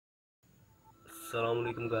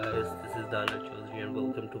Assalamualaikum guys, this is Daniyal Chaudhry and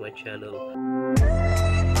welcome to my channel.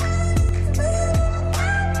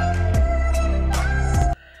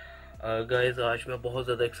 Guys, आज मैं बहुत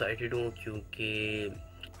ज़्यादा एक्साइटेड हूँ क्योंकि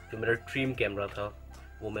जो मेरा ड्रीम कैमरा था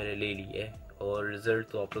वो मैंने ले लिया है और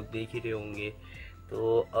रिज़ल्ट तो आप लोग देख ही रहे होंगे।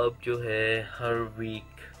 तो अब जो है हर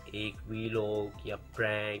वीक एक वीलॉग या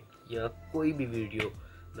प्रैंक या कोई भी वीडियो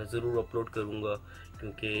मैं ज़रूर अपलोड करूँगा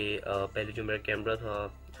क्योंकि पहले जो मेरा कैमरा था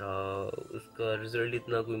उसका रिज़ल्ट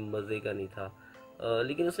इतना कोई मज़े का नहीं था,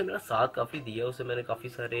 लेकिन उसने मेरा साथ काफ़ी दिया। उससे मैंने काफ़ी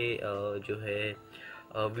सारे जो है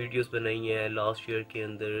वीडियोस बनाई हैं। लास्ट ईयर के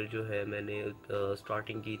अंदर जो है मैंने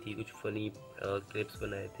स्टार्टिंग की थी, कुछ फ़नी क्लिप्स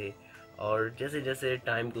बनाए थे और जैसे जैसे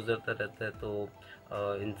टाइम गुजरता रहता है तो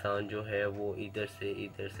इंसान जो है वो इधर से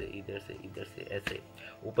इधर से इधर से इधर से ऐसे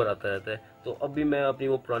ऊपर आता रहता है। तो अब भी मैं अपनी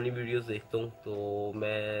वो पुरानी वीडियोस देखता हूँ तो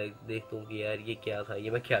मैं देखता हूँ कि यार ये क्या था, ये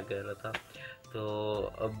मैं क्या कर रहा था। तो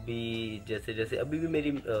अभी जैसे जैसे अभी भी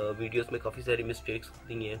मेरी वीडियोस में काफ़ी सारी मिस्टेक्स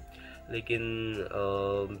होती हैं,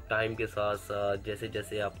 लेकिन टाइम के साथ साथ जैसे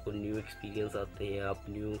जैसे आपको न्यू एक्सपीरियंस आते हैं, आप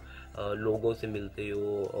न्यू लोगों से मिलते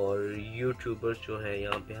हो और यूट्यूबर्स जो हैं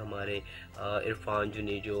यहाँ पे हमारे इरफान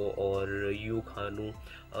जुनेजो और यू खानू,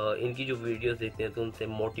 इनकी जो वीडियोस देखते हैं तो उनसे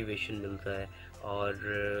मोटिवेशन मिलता है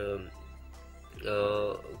और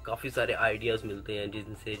काफ़ी सारे आइडियाज़ मिलते हैं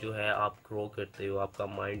जिनसे जो है आप ग्रो करते हो, आपका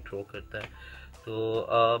माइंड ग्रो करता है।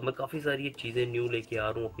 तो मैं काफ़ी सारी चीज़ें न्यू लेके आ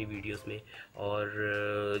रहा हूँ अपनी वीडियोस में और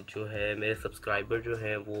जो है मेरे सब्सक्राइबर जो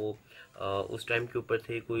हैं वो उस टाइम के ऊपर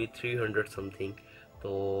थे कोई 300 समथिंग।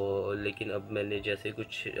 तो लेकिन अब मैंने जैसे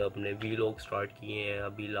कुछ अपने वीलॉग स्टार्ट किए हैं,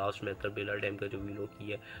 अभी लास्ट में तरबेला डैम का जो वीलॉग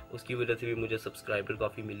किया है उसकी वजह से भी मुझे सब्सक्राइबर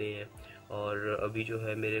काफ़ी मिले हैं और अभी जो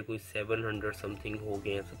है मेरे कोई 700 समथिंग हो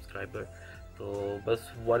गए हैं सब्सक्राइबर। तो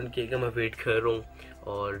बस 1K का मैं वेट कर रहा हूँ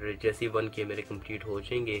और जैसे ही 1K मेरे कंप्लीट हो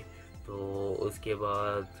जाएंगे तो उसके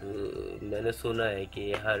बाद मैंने सुना है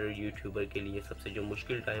कि हर यूट्यूबर के लिए सबसे जो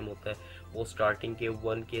मुश्किल टाइम होता है वो स्टार्टिंग के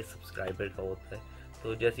 1K सब्सक्राइबर का होता है।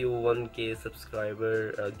 तो जैसे वो 1K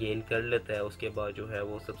सब्सक्राइबर गेन कर लेता है उसके बाद जो है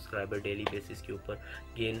वो सब्सक्राइबर डेली बेसिस के ऊपर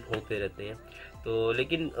गेन होते रहते हैं। तो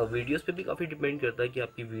लेकिन वीडियोस पे भी काफ़ी डिपेंड करता है कि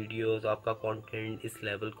आपकी वीडियोस, आपका कंटेंट इस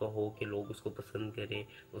लेवल का हो कि लोग उसको पसंद करें,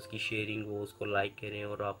 उसकी शेयरिंग हो, उसको लाइक करें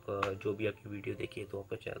और आपका जो भी आपकी वीडियो देखें तो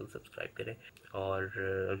आपका चैनल सब्सक्राइब करें।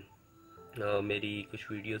 और मेरी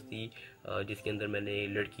कुछ वीडियोस थी जिसके अंदर मैंने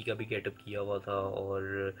लड़की का भी गेटअप किया हुआ था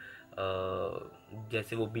और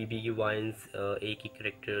जैसे वो बीबी की वाइन्स, एक ही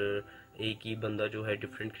करेक्टर, एक ही बंदा जो है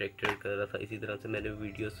डिफरेंट करेक्टर कर रहा था, इसी तरह से मैंने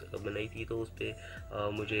वीडियोस बनाई थी। तो उस पर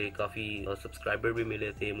मुझे काफ़ी सब्सक्राइबर भी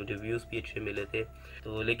मिले थे, मुझे व्यूज़ भी अच्छे मिले थे।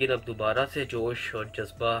 तो लेकिन अब दोबारा से जोश और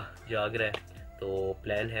जज्बा जाग रहा है। तो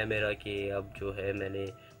प्लान है मेरा कि अब जो है मैंने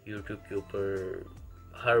यूट्यूब के ऊपर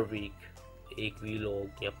हर वीक एक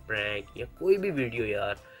वीलॉग या प्रैंक या कोई भी वीडियो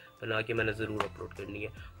यार बना के मैंने ज़रूर अपलोड करनी है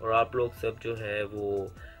और आप लोग सब जो है वो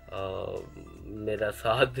मेरा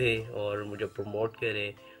साथ दें और मुझे प्रमोट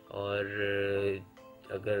करें। और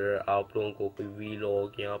अगर आप लोगों को कोई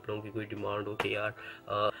वीलॉग या आप लोगों की कोई डिमांड हो कि यार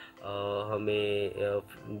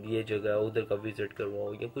हमें ये जगह उधर का विज़िट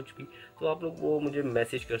करवाओ या कुछ भी, तो आप लोग वो मुझे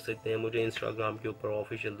मैसेज कर सकते हैं। मुझे इंस्टाग्राम के ऊपर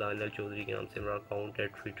ऑफिशियल दानियल चौधरी के नाम से मेरा अकाउंट है,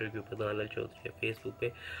 ट्विटर के ऊपर दानियल चौधरी है, फेसबुक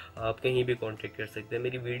पे आप कहीं भी कांटेक्ट कर सकते हैं,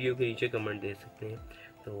 मेरी वीडियो के नीचे कमेंट दे सकते हैं।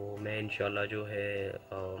 तो मैं इंशाल्लाह जो है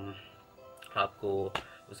आपको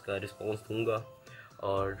उसका रिस्पॉन्स दूंगा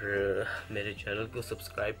और मेरे चैनल को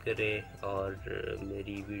सब्सक्राइब करें और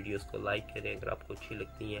मेरी वीडियोस को लाइक करें अगर आपको अच्छी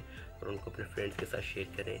लगती हैं और उनको अपने फ्रेंड्स के साथ शेयर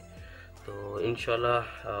करें। तो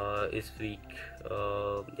इंशाल्लाह इस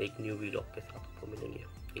वीक एक न्यू वीलॉग के साथ आपको मिलेंगे।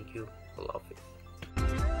 थैंक यू, अल्लाह हाफिज़।